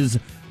hear is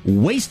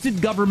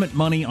wasted government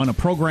money on a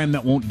program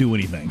that won't do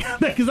anything.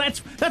 Because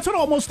that's what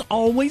almost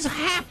always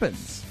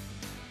happens.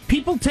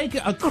 People take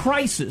a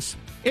crisis.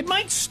 It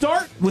might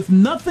start with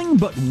nothing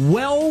but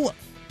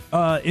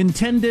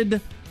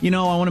intended, I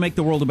want to make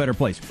the world a better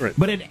place. Right.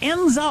 But it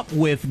ends up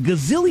with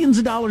gazillions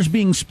of dollars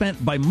being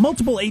spent by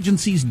multiple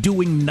agencies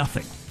doing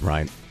nothing.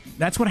 Right.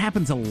 That's what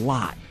happens a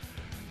lot.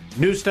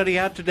 New study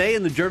out today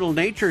in the journal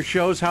Nature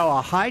shows how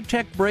a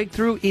high-tech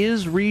breakthrough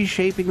is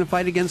reshaping the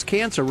fight against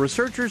cancer.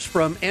 Researchers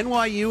from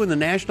NYU and the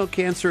National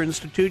Cancer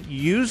Institute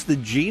used the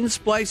gene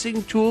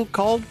splicing tool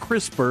called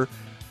CRISPR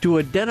to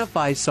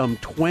identify some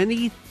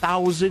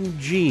 20,000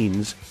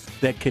 genes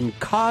that can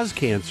cause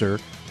cancer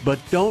but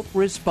don't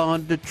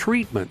respond to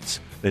treatments.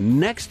 The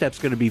next step's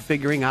going to be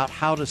figuring out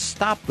how to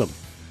stop them.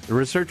 The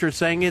researchers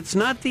saying it's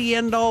not the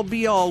end-all,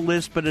 be-all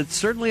list, but it's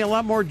certainly a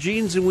lot more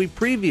genes than we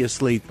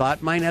previously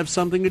thought might have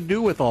something to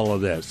do with all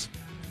of this.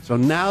 So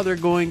now they're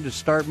going to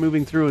start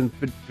moving through and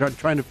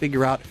trying to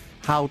figure out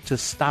how to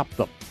stop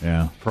them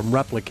from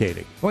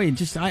replicating. Boy,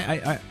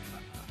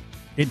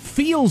 it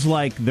feels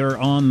like they're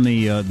on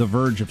the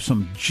verge of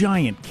some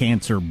giant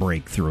cancer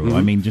breakthrough. Mm-hmm.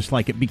 I mean, just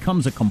like it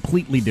becomes a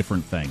completely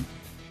different thing.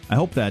 I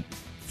hope that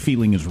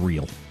feeling is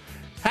real.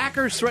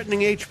 Hackers threatening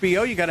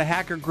HBO. You got a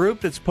hacker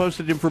group that's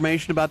posted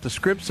information about the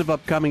scripts of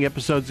upcoming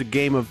episodes of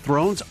Game of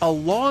Thrones,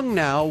 along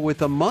now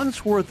with a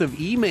month's worth of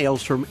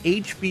emails from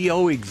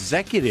HBO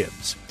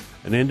executives.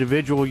 An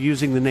individual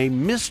using the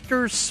name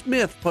Mr.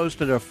 Smith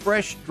posted a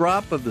fresh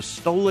drop of the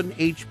stolen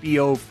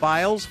HBO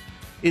files,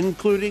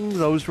 including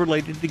those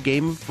related to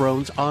Game of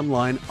Thrones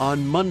online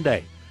on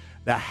Monday.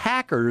 The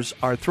hackers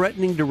are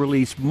threatening to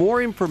release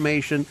more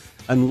information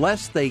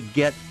unless they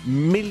get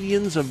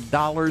millions of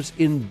dollars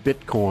in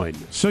Bitcoin.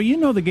 So you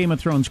know the Game of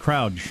Thrones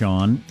crowd,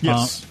 Sean.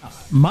 Yes.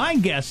 My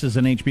guess as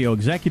an HBO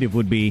executive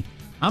would be,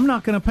 I'm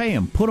not going to pay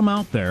them. Put them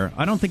out there.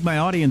 I don't think my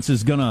audience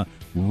is going to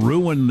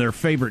ruin their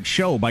favorite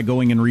show by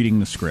going and reading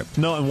the script.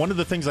 No, and one of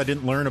the things I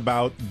didn't learn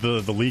about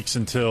the leaks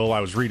until I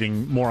was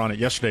reading more on it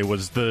yesterday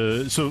was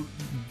the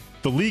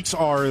leaks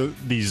are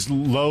these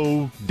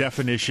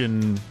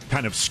low-definition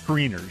kind of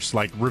screeners,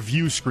 like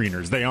review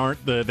screeners. They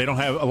don't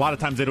have, a lot of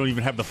times they don't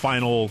even have the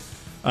final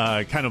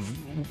kind of,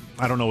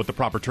 I don't know what the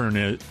proper term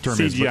is.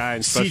 CGI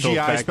and special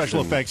CGI effects special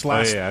and- effects, Oh,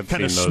 last yeah, I've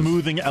kind of seen those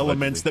smoothing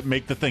elements allegedly. that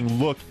make the thing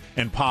look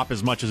and pop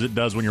as much as it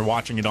does when you're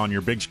watching it on your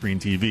big screen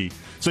TV.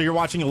 So you're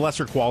watching a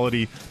lesser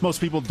quality.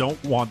 Most people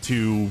don't want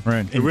to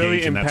engage It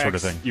really in that impacts sort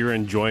of thing. your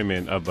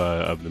enjoyment of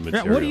the Yeah,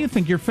 material. what do you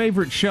think? Your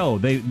favorite show?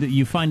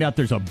 You find out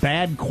there's a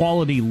bad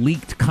quality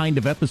leaked kind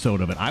of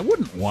episode of it. I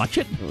wouldn't watch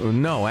it.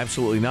 No,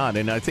 absolutely not.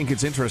 And I think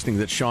it's interesting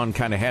that Sean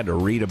kind of had to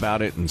read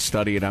about it and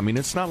study it. I mean,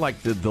 it's not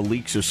like the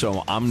leaks are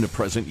so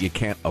omnipresent you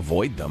can't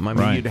avoid them. I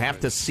mean, Right. you'd have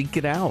to seek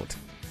it out.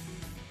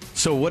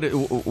 So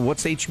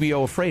what's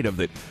HBO afraid of?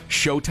 That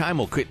Showtime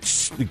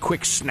will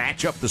quick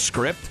snatch up the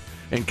script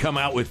and come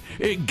out with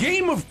a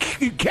Game of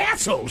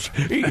Castles,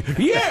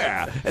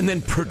 yeah, and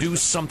then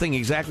produce something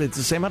exactly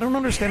the same? I don't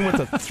understand what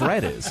the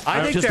threat is.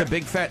 I think just a they're-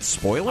 big fat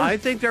spoiler. I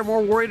think they're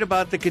more worried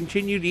about the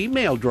continued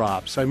email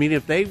drops. I mean,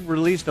 if they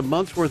released a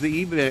month's worth of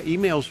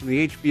emails from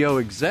the HBO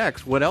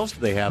execs, what else do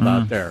they have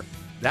out there?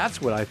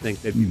 That's what I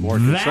think they'd be more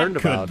concerned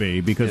That could about.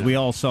 be, because Yeah. we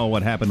all saw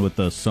what happened with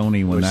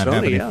Sony when With that Sony,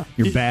 happened. yeah.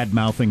 You're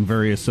bad-mouthing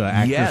various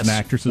actors yes, and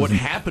actresses. what and-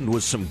 happened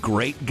was some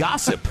great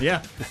gossip.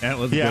 Yeah, that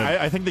was Yeah,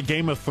 good. I think the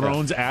Game of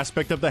Thrones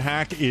aspect of the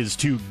hack is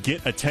to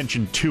get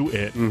attention to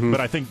it. But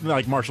I think,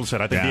 like Marshall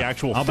said, I think Yeah. the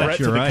actual I'll bet threat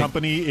to you're the right.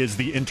 company is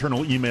the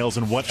internal emails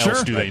and what Sure.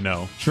 else do they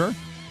know. Sure.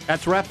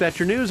 That's Wrap. That's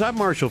your news. I'm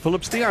Marshall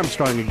Phillips, the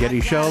Armstrong and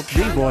Getty Show,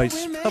 the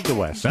voice of the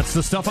West. That's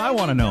the stuff I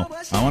want to know.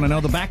 I want to know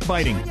the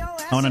backbiting.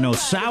 I want to know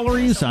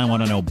salaries. I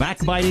want to know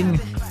backbiting.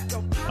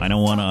 I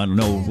don't want to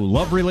know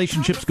love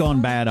relationships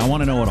gone bad. I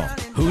want to know it all.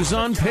 Who's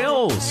on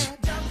pills?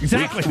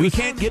 Exactly. We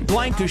can't get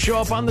Blank to show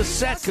up on the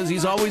set because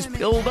he's always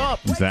pilled up.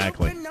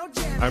 Exactly.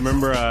 I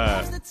remember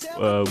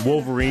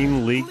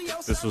Wolverine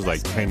leaked. This was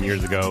like 10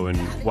 years ago,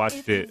 and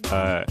watched it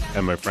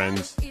at my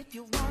friend's.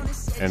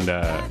 And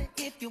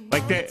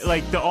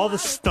all the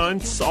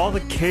stunts, all the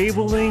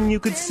cabling, you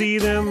could see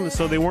them.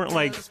 So they weren't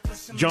like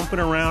jumping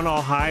around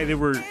all high. They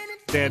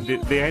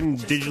hadn't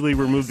digitally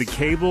removed the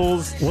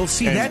cables. Well,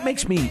 see, that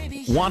makes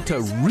me want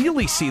to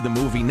really see the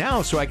movie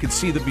now, so I could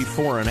see the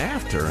before and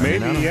after. I Maybe,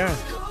 mean, I don't- yeah.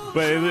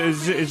 But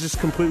it just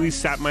completely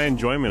sapped my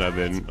enjoyment of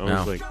it. And I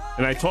was No. like,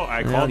 and I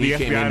Well, called the you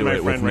came FBI, into my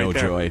it with friend, no right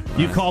there. joy.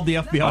 You called the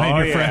FBI and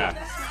Oh, your friend.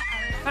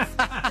 yeah.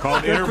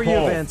 Called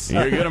Interpol.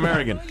 You're a good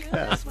American.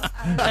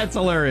 That's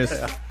hilarious.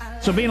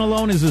 So being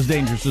alone is as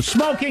dangerous as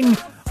smoking.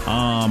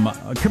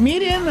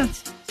 Comedian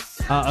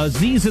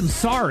Aziz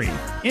Ansari.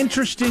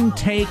 Interesting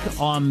take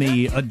on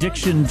the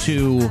addiction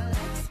to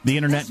the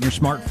internet and your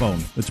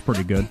smartphone. That's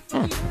pretty good.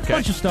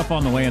 Bunch of stuff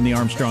on the way on the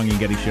Armstrong and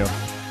Getty Show.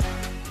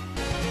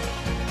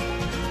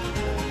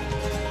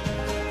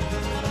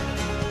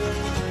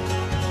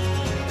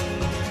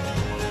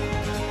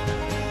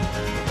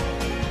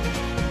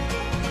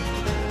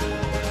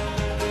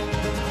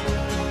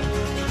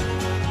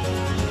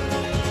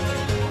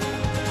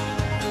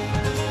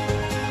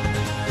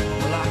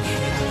 Well, I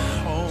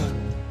came home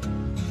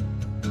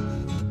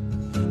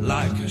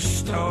like a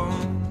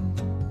stone,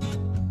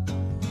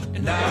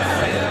 and I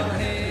fell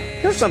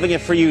head. Here's something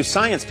for you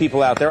science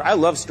people out there. I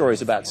love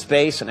stories about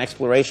space and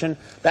exploration.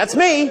 That's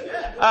me.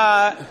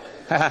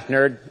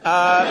 Nerd.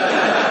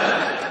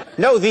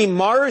 No, the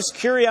Mars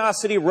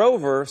Curiosity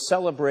rover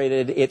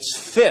celebrated its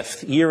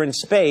 5th year in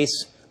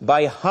space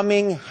by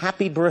humming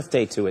happy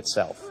birthday to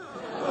itself.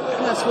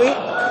 Isn't that sweet?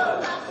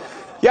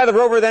 Yeah, the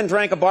rover then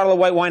drank a bottle of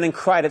white wine and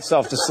cried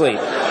itself to sleep.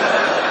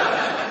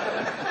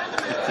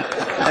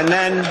 And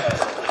then,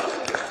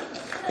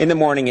 in the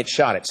morning, it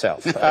shot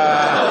itself. What the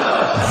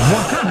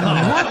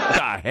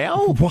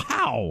hell?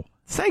 Wow.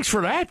 Thanks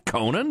for that,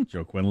 Conan.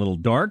 Joke went a little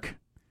dark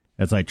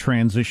as I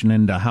transition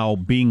into how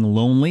being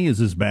lonely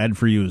is as bad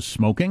for you as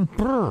smoking.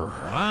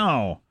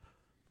 Wow.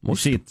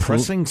 Most see, it's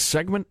depressing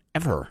segment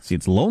ever. See,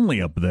 it's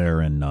lonely up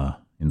there in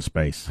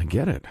space. I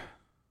get it.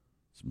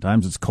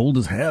 Sometimes it's cold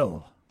as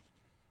hell.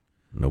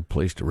 No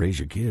place to raise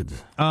your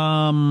kids.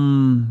 Yeah,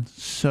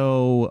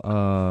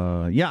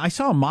 I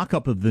saw a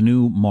mock-up of the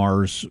new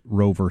Mars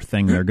rover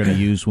thing they're going to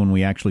use when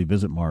we actually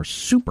visit Mars.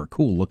 Super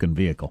cool-looking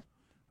vehicle.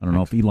 I don't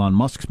know if Elon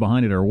Musk's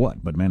behind it or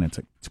what, but, man, it's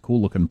a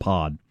cool-looking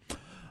pod.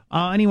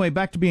 Anyway,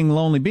 back to being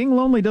lonely. Being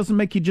lonely doesn't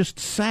make you just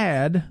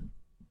sad.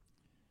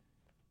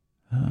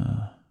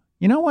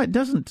 You know what? It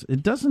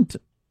doesn't.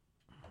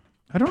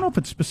 I don't know if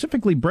it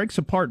specifically breaks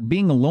apart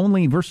being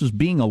lonely versus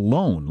being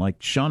alone.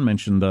 Like Sean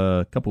mentioned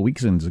a couple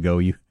weekends ago,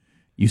 you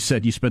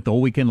said you spent the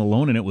whole weekend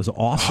alone and it was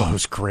awesome. Oh, it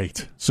was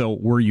great. So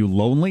were you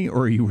lonely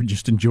or you were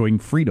just enjoying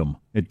freedom?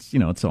 It's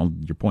it's all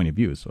your point of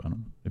view. So I don't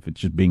know if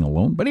it's just being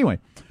alone. But anyway,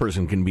 A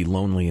person can be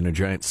lonely in a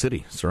giant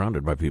city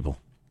surrounded by people.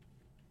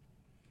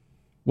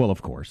 well,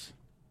 of course.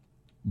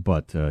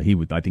 But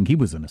I think he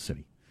was in a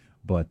city.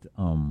 But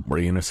Were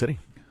you in a city?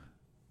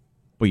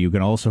 But you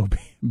can also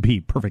be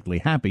perfectly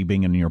happy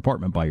being in your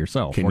apartment by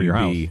yourself Can or you your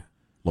be house.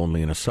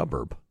 lonely in a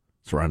suburb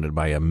surrounded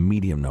by a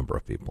medium number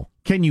of people?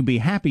 Can you be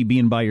happy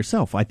being by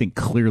yourself? I think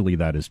clearly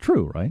that is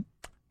true, right?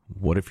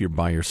 What if you're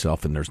by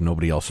yourself and there's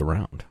nobody else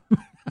around?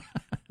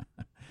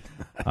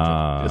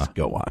 Just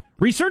go on.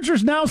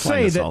 Researchers now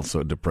say It's that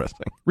also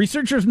depressing.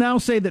 Researchers now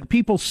say that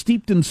people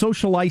steeped in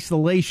social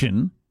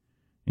isolation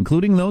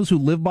including those who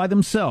live by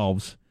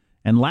themselves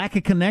and lack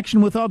a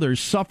connection with others,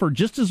 suffer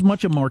just as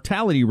much a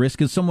mortality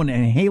risk as someone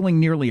inhaling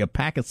nearly a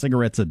pack of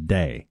cigarettes a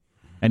day,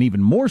 and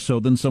even more so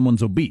than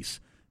someone's obese.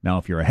 Now,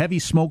 if you're a heavy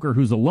smoker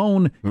who's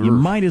alone, you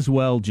might as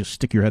well just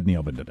stick your head in the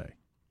oven today,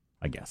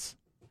 I guess,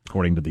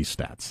 according to these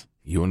stats.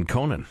 You and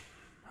Conan.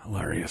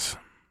 Hilarious.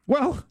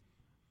 Well,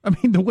 I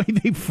mean, the way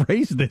they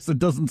phrase this, it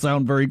doesn't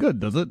sound very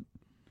good, does it?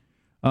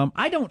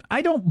 I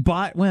don't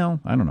buy, well,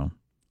 I don't know.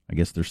 I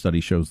guess their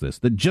study shows this,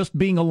 that just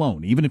being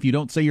alone, even if you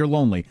don't say you're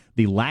lonely,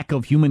 the lack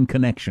of human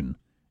connection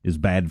is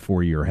bad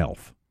for your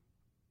health.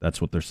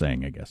 That's what they're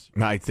saying, I guess.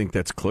 I think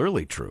that's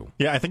clearly true.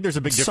 Yeah, I think there's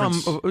a big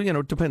difference.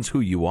 It depends who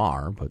you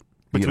are, but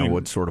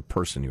what sort of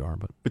person you are.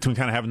 But between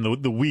kind of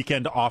having the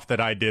weekend off that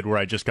I did where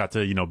I just got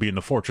to, be in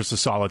the Fortress of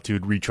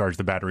Solitude, recharge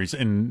the batteries,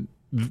 and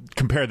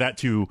compare that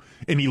to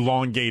an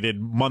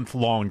elongated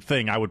month-long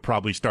thing, I would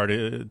probably start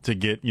to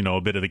get,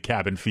 a bit of the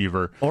cabin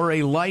fever. Or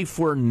a life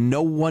where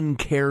no one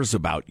cares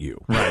about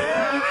you.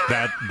 Right.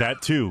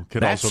 That too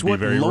could also be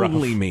very rough. That's what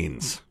lonely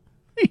means.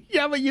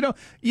 Yeah, but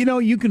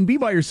you can be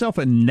by yourself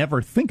and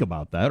never think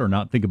about that or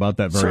not think about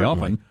that very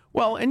often.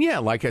 Well, and yeah,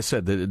 like I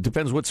said, it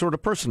depends what sort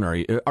of person are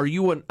you. Are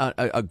you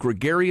a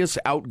gregarious,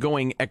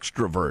 outgoing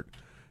extrovert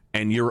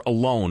and you're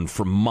alone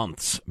for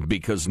months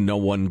because no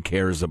one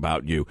cares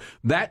about you?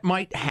 That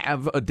might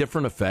have a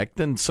different effect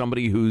than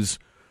somebody who's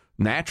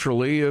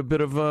naturally a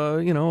bit of a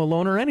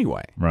loner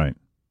anyway. Right.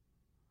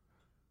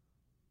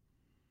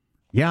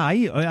 Yeah,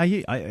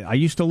 I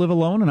used to live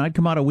alone, and I'd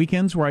come out of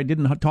weekends where I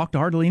didn't talk to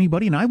hardly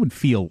anybody, and I would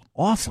feel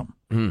awesome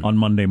on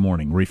Monday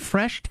morning,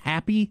 refreshed,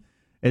 happy,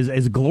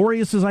 as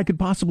glorious as I could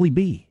possibly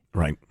be.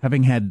 Right.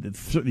 Having had,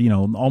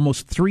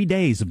 almost 3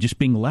 days of just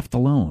being left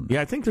alone. Yeah,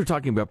 I think they're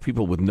talking about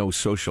people with no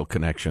social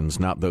connections,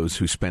 not those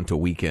who spent a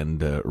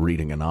weekend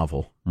reading a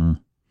novel.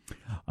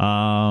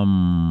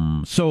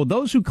 So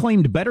those who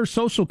claimed better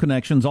social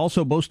connections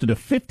also boasted a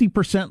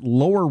 50%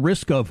 lower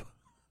risk of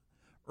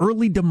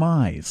early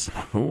demise.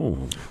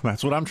 Oh,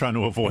 that's what I'm trying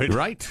to avoid.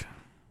 Right.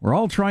 We're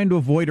all trying to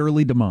avoid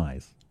early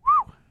demise.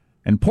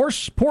 And poor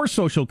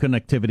social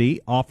connectivity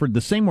offered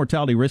the same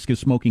mortality risk as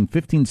smoking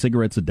 15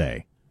 cigarettes a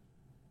day,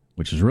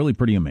 which is really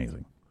pretty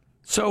amazing.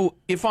 So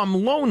if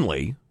I'm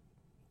lonely...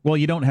 Well,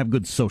 you don't have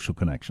good social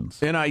connections.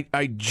 And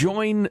I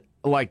join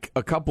like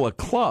a couple of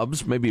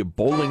clubs, maybe a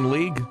bowling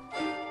league,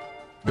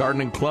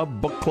 gardening club,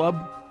 book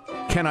club.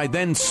 Can I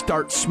then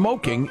start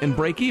smoking and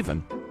break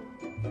even?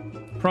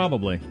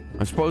 Probably.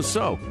 I suppose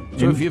so.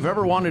 So if you've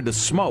ever wanted to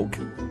smoke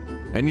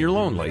and you're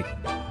lonely,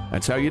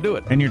 that's how you do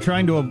it. And you're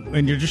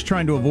just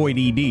trying to avoid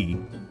ED,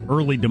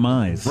 early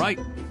demise. Right.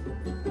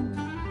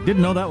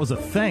 Didn't know that was a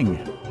thing.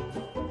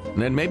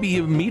 And then maybe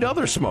you meet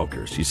other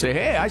smokers. You say,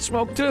 "Hey, I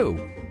smoke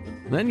too."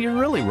 Then you're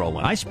really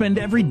rolling. I spend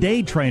every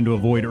day trying to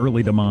avoid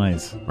early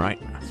demise.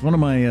 Right. It's one of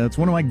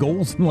my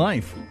goals in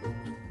life.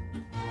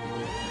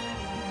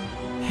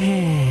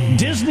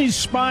 Disney's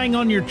spying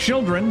on your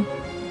children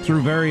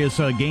through various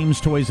games,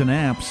 toys, and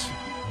apps.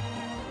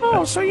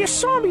 Oh, so you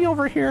saw me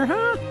over here,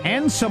 huh?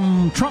 And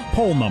some Trump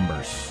poll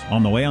numbers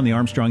on the way on the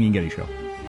Armstrong and Getty Show.